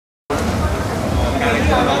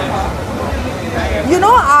You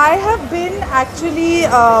know, I have been actually,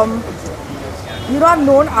 I've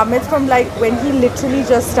known Amit from like when he literally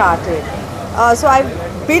just started. So I've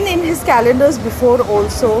been in his calendars before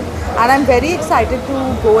also, and I'm very excited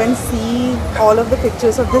to go and see all of the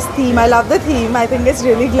pictures of this theme. I love the theme. I think it's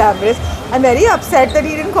really glamorous. I'm very upset that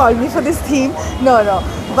he didn't call me for this theme. No.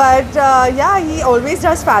 But yeah, he always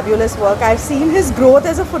does fabulous work. I've seen his growth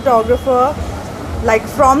as a photographer, like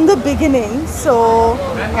from the beginning. So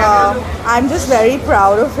I'm just very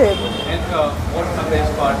proud of him. What's the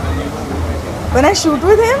best part when I shoot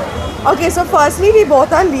with him? Okay, so firstly we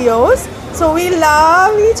both are Leos. So we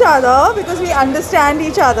love each other because we understand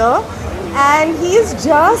each other. And he's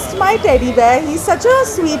just my teddy bear. He's such a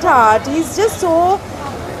sweetheart. He's so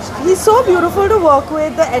beautiful to work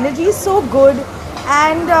with. The energy is so good.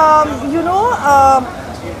 And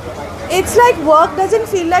it's like work doesn't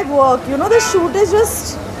feel like work. The shoot is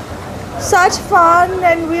just such fun,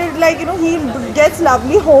 and we're like, he gets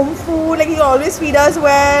lovely home food. Like, he always feeds us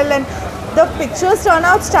well, and the pictures turn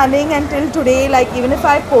out stunning until today. Like, even if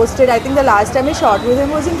I posted, I think the last time I shot with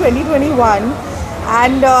him was in 2021.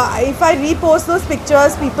 And if I repost those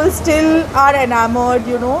pictures, people still are enamored.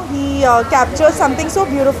 He captures something so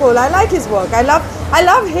beautiful. I like his work. I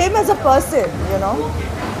love him as a person. So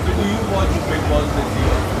do you watch Bigg Boss this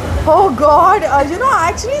year? Oh God, I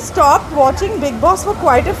actually stopped watching Bigg Boss for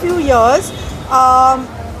quite a few years.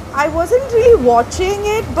 I wasn't really watching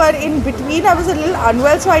it, but in between I was a little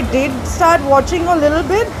unwell, so I did start watching a little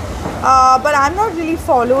bit. But I'm not really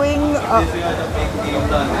following. This year the big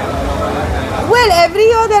names are there. Well, every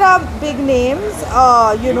year there are big names.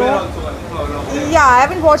 Yeah, I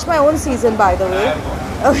haven't watched my own season, by the way.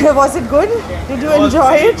 Okay, was it good? Did you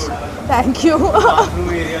enjoy it? Thank you.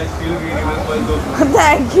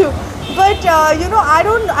 Thank you. But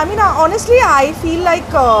honestly, I feel like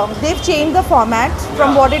they've changed the format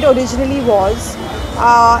from what it originally was,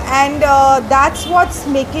 and that's what's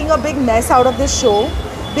making a big mess out of this show,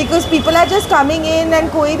 because people are just coming in and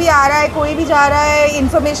koi bhi aa raha hai, koi bhi ja raha hai,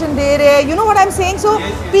 information de rahe hai, you know what I'm saying? So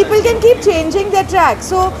people can keep changing their track.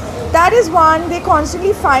 So that is one. They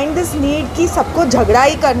constantly find this need कि सबको झगड़ा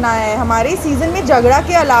ही करना है. हमारे season में झगड़ा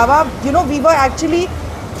के अलावा we were actually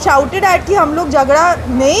shouted at कि हम लोग झगड़ा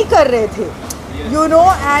नहीं कर रहे थे,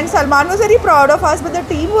 and Salman was very proud of us, but the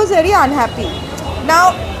team was very unhappy.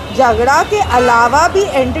 Now झगड़ा के अलावा भी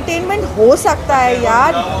entertainment हो सकता है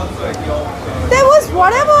यार. There was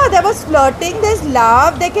whatever, there was flirting, there's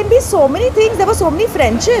love, there can be so many things, there were so many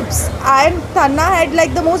friendships. I and Tanna had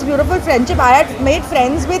like the most beautiful friendship. I had made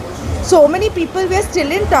friends with so many people. We're still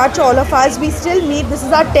in touch, all of us. We still meet. This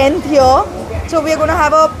is our 10th year. So we're going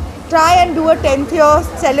to try and do a 10th year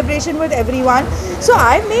celebration with everyone. So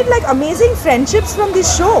I made like amazing friendships from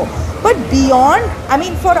this show. But beyond,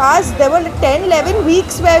 for us, there were 10, 11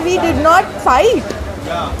 weeks where we did not fight.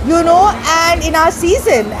 And in our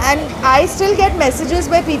season, and I still get messages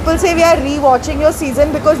where people say we are re-watching your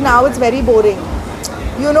season because now it's very boring.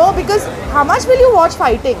 Because how much will you watch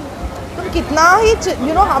fighting?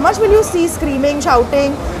 How much will you see screaming,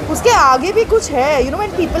 shouting? उसके आगे भी कुछ है.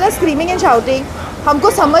 When people are screaming and shouting,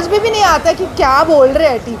 हमको समझ में भी नहीं आता कि क्या बोल रहे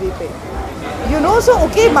हैं टीवी पे. So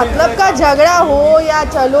okay, मतलब का झगड़ा हो या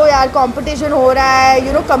चलो यार कंपटीशन हो रहा है,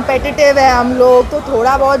 कम्पिटिटिव है हम लोग, तो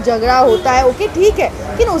थोड़ा बहुत झगड़ा होता है, ओके ठीक है,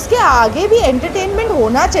 लेकिन उसके आगे भी एंटरटेनमेंट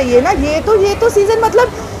होना चाहिए ना. ये तो सीज़न मतलब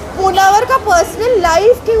मुनावर का पर्सनल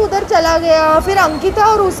लाइफ की उधर चला गया, फिर अंकिता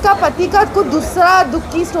और उसका पति का कुछ दूसरा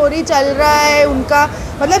दुख की स्टोरी चल रहा है उनका.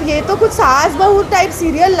 मतलब ये तो कुछ सास बहू टाइप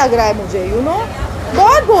सीरियल लग रहा है मुझे.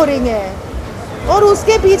 बहुत बोरिंग है. और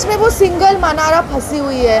उसके बीच में वो सिंगल मनारा फंसी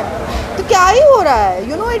हुई है, तो क्या ही हो रहा है?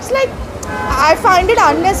 It's like I find it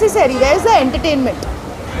unnecessary. Where is the entertainment?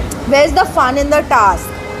 Where is the fun in the task?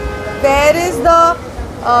 Where is the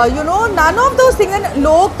none of those things.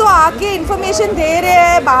 लोग तो आके information दे रहे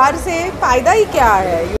हैं बाहर से, फायदा ही क्या है?